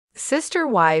Sister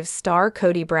Wives star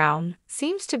Kody Brown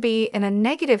seems to be in a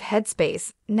negative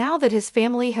headspace now that his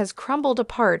family has crumbled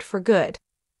apart for good.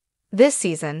 This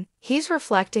season, he's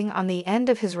reflecting on the end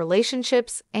of his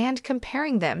relationships and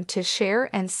comparing them to Cher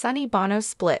and Sonny Bono's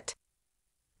split.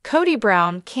 Kody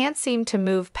Brown can't seem to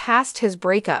move past his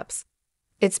breakups.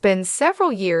 It's been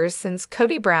several years since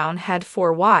Kody Brown had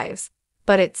 4 wives,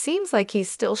 but it seems like he's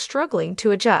still struggling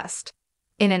to adjust.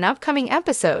 In an upcoming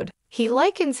episode, he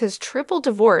likens his triple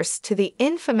divorce to the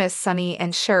infamous Sonny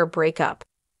and Cher breakup.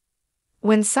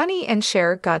 When Sonny and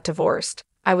Cher got divorced,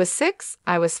 I was 6,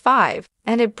 I was 5,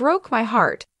 and it broke my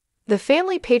heart. The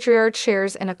family patriarch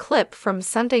shares in a clip from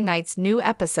Sunday night's new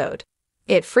episode.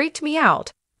 It freaked me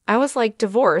out. I was like,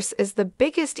 divorce is the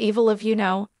biggest evil of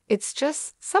it's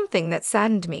just something that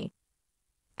saddened me.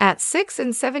 At 6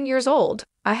 and 7 years old,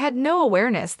 I had no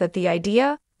awareness that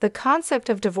the concept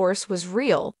of divorce was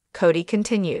real, Kody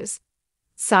continues.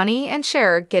 Sonny and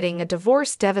Cher getting a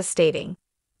divorce devastating.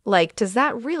 Like, does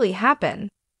that really happen?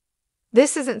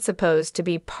 This isn't supposed to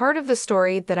be part of the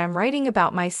story that I'm writing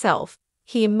about myself,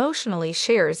 he emotionally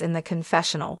shares in the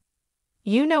confessional.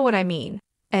 You know what I mean,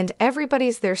 and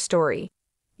everybody's their story.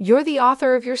 You're the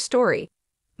author of your story.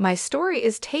 My story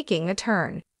is taking a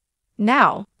turn.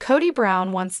 Now, Kody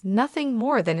Brown wants nothing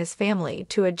more than his family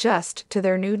to adjust to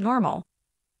their new normal.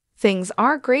 Things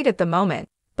aren't great at the moment,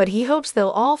 but he hopes they'll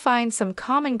all find some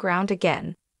common ground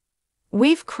again.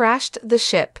 We've crashed the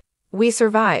ship. We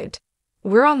survived.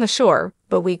 We're on the shore,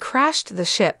 but we crashed the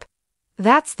ship.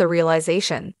 That's the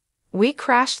realization. We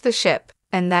crashed the ship,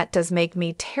 and that does make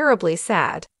me terribly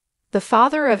sad. The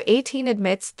father of 18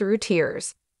 admits through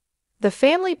tears. The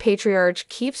family patriarch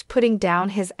keeps putting down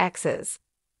his exes.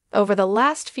 Over the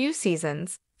last few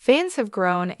seasons, fans have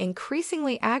grown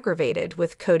increasingly aggravated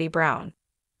with Kody Brown.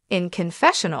 In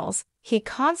confessionals, he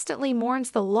constantly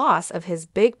mourns the loss of his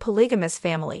big polygamous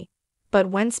family, but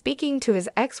when speaking to his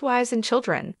ex-wives and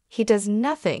children, he does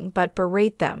nothing but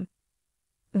berate them.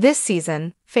 This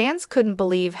season, fans couldn't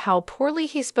believe how poorly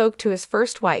he spoke to his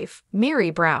first wife,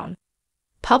 Meri Brown.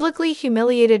 Publicly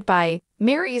humiliated by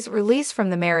Meri's release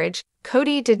from the marriage,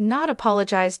 Kody did not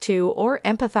apologize to or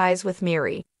empathize with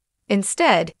Meri.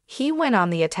 Instead, he went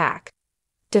on the attack,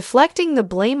 deflecting the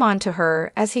blame onto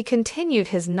her as he continued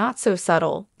his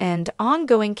not-so-subtle and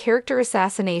ongoing character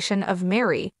assassination of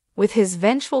Meri with his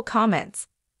vengeful comments.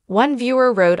 One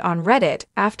viewer wrote on Reddit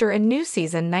after a new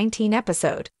season 19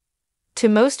 episode. To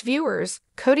most viewers,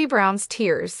 Kody Brown's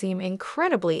tears seem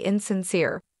incredibly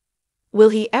insincere. Will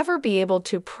he ever be able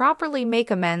to properly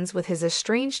make amends with his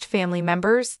estranged family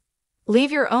members?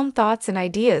 Leave your own thoughts and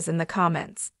ideas in the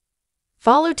comments.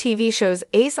 Follow TV shows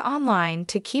Ace online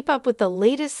to keep up with the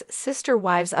latest Sister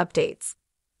Wives updates.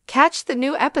 Catch the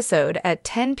new episode at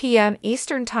 10 p.m.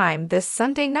 Eastern Time this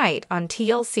Sunday night on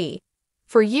TLC.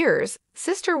 For years,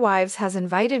 Sister Wives has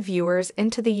invited viewers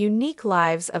into the unique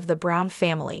lives of the Brown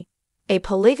family, a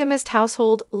polygamous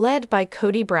household led by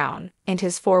Kody Brown and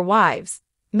his 4 wives,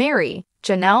 Meri,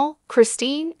 Janelle,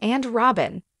 Christine, and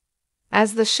Robin.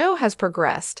 As the show has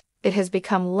progressed, it has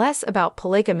become less about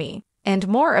polygamy and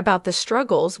more about the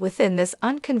struggles within this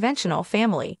unconventional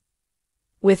family.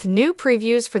 With new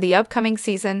previews for the upcoming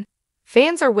season,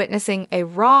 fans are witnessing a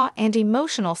raw and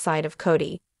emotional side of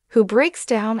Kody, who breaks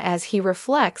down as he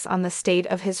reflects on the state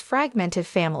of his fragmented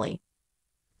family.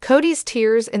 Kody's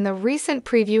tears in the recent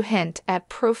preview hint at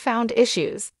profound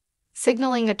issues,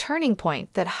 signaling a turning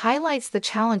point that highlights the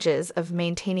challenges of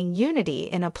maintaining unity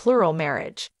in a plural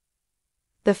marriage.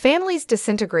 The family's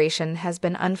disintegration has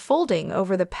been unfolding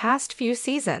over the past few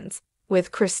seasons,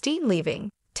 with Christine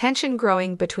leaving, tension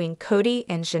growing between Kody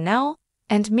and Janelle,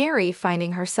 and Meri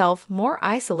finding herself more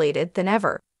isolated than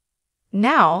ever.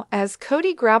 Now, as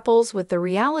Kody grapples with the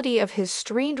reality of his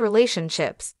strained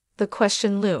relationships, the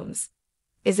question looms.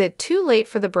 Is it too late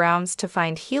for the Browns to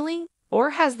find healing,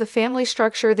 or has the family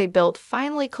structure they built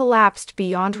finally collapsed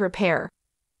beyond repair?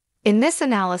 In this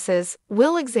analysis,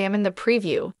 we'll examine the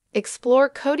preview, explore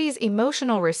Kody's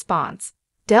emotional response,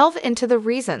 delve into the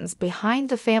reasons behind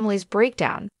the family's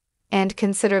breakdown, and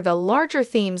consider the larger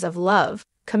themes of love,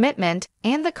 commitment,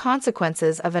 and the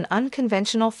consequences of an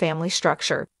unconventional family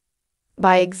structure.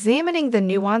 By examining the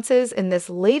nuances in this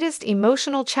latest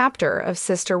emotional chapter of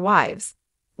Sister Wives,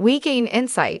 we gain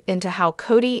insight into how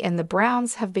Kody and the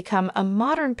Browns have become a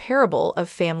modern parable of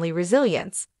family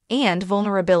resilience and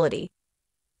vulnerability.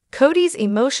 Kody's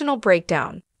emotional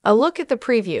breakdown. A look at the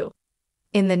preview.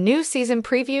 In the new season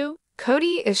preview,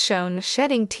 Kody is shown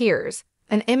shedding tears,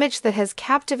 an image that has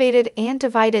captivated and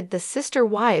divided the Sister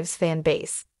Wives fan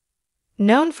base.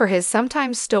 Known for his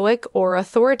sometimes stoic or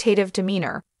authoritative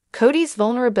demeanor, Kody's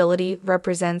vulnerability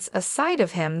represents a side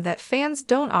of him that fans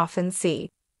don't often see.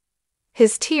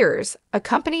 His tears,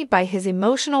 accompanied by his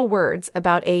emotional words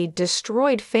about a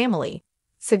destroyed family,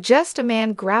 suggest a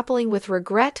man grappling with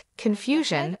regret,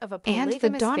 confusion, and the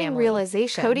dawning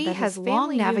realization Kody has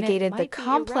long navigated the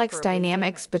complex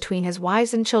dynamics between his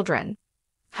wives and children.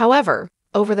 However,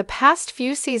 over the past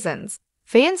few seasons,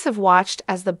 fans have watched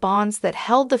as the bonds that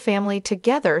held the family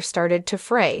together started to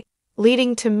fray,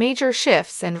 leading to major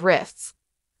shifts and rifts.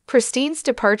 Christine's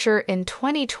departure in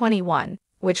 2021,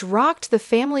 which rocked the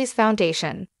family's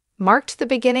foundation, marked the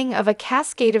beginning of a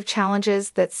cascade of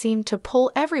challenges that seemed to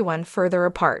pull everyone further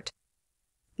apart.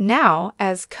 Now,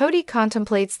 as Kody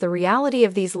contemplates the reality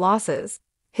of these losses,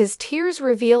 his tears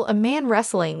reveal a man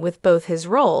wrestling with both his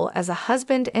role as a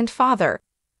husband and father,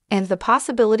 and the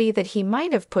possibility that he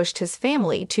might have pushed his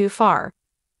family too far.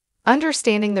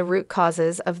 Understanding the root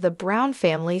causes of the Brown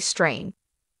family strain.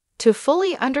 To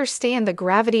fully understand the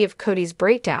gravity of Kody's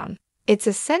breakdown, it's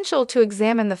essential to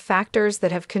examine the factors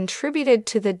that have contributed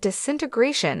to the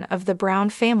disintegration of the Brown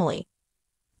family.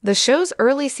 The show's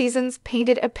early seasons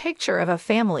painted a picture of a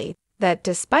family that,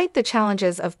 despite the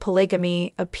challenges of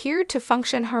polygamy, appeared to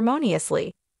function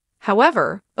harmoniously.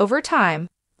 However, over time,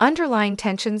 underlying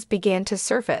tensions began to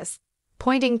surface,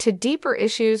 pointing to deeper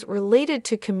issues related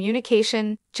to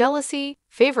communication, jealousy,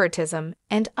 favoritism,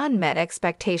 and unmet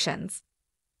expectations.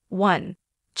 1.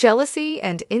 Jealousy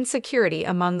and insecurity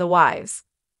among the wives.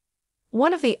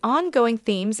 One of the ongoing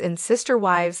themes in Sister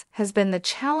Wives has been the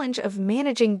challenge of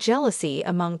managing jealousy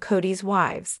among Kody's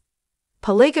wives.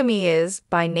 Polygamy is,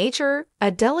 by nature,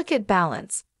 a delicate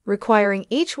balance, requiring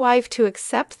each wife to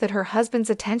accept that her husband's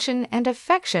attention and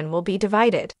affection will be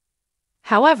divided.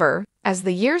 However, as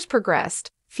the years progressed,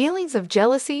 feelings of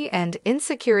jealousy and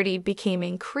insecurity became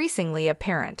increasingly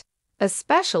apparent,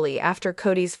 especially after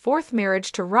Kody's fourth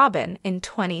marriage to Robyn in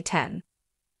 2010.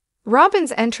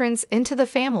 Robyn's entrance into the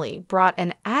family brought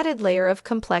an added layer of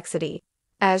complexity,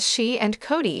 as she and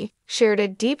Kody shared a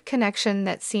deep connection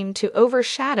that seemed to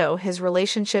overshadow his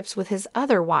relationships with his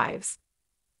other wives.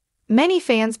 Many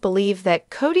fans believe that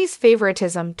Kody's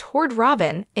favoritism toward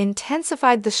Robyn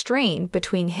intensified the strain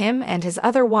between him and his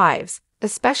other wives,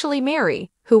 especially Meri,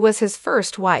 who was his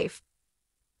first wife.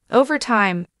 Over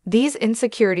time, these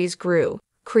insecurities grew,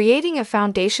 creating a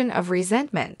foundation of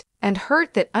resentment and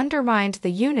hurt that undermined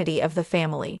the unity of the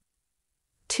family.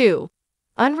 2.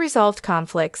 Unresolved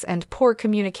conflicts and poor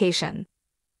communication.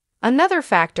 Another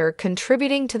factor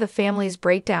contributing to the family's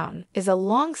breakdown is a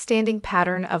long-standing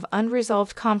pattern of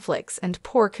unresolved conflicts and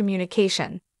poor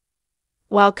communication.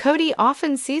 While Kody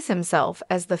often sees himself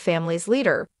as the family's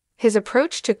leader, his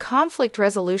approach to conflict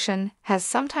resolution has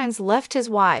sometimes left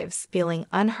his wives feeling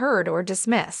unheard or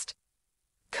dismissed.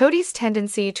 Kody's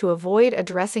tendency to avoid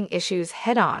addressing issues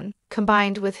head-on,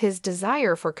 combined with his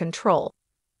desire for control,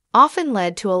 often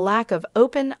led to a lack of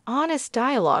open, honest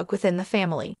dialogue within the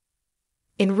family.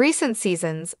 In recent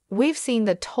seasons, we've seen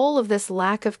the toll of this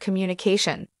lack of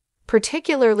communication,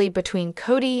 particularly between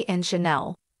Kody and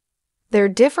Janelle. Their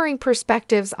differing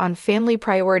perspectives on family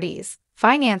priorities,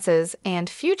 finances, and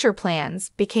future plans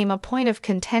became a point of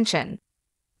contention,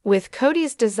 with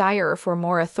Kody's desire for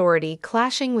more authority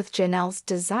clashing with Janelle's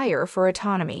desire for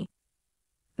autonomy.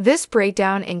 This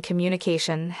breakdown in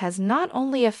communication has not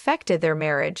only affected their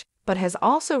marriage, but has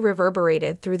also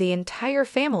reverberated through the entire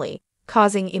family,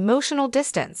 causing emotional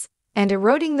distance and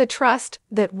eroding the trust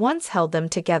that once held them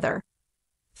together.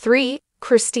 3.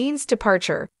 Christine's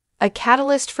departure, a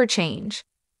catalyst for change.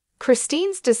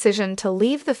 Christine's decision to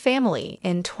leave the family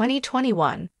in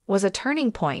 2021 was a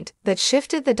turning point that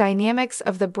shifted the dynamics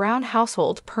of the Brown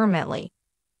household permanently.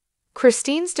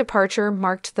 Christine's departure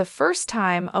marked the first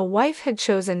time a wife had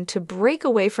chosen to break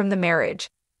away from the marriage,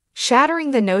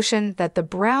 shattering the notion that the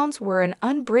Browns were an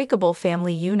unbreakable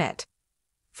family unit.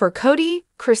 For Kody,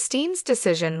 Christine's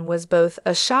decision was both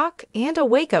a shock and a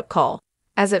wake-up call,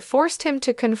 as it forced him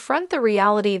to confront the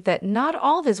reality that not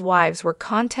all of his wives were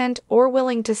content or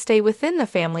willing to stay within the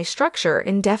family structure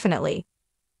indefinitely.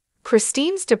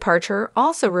 Christine's departure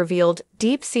also revealed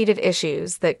deep-seated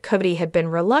issues that Kody had been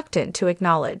reluctant to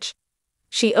acknowledge.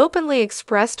 She openly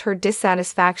expressed her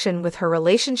dissatisfaction with her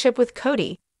relationship with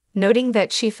Kody, noting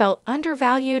that she felt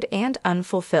undervalued and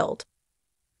unfulfilled.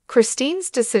 Christine's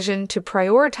decision to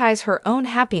prioritize her own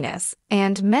happiness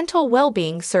and mental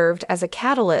well-being served as a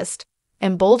catalyst,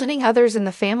 emboldening others in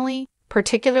the family,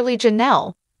 particularly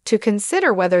Janelle, to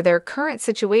consider whether their current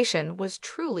situation was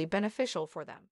truly beneficial for them.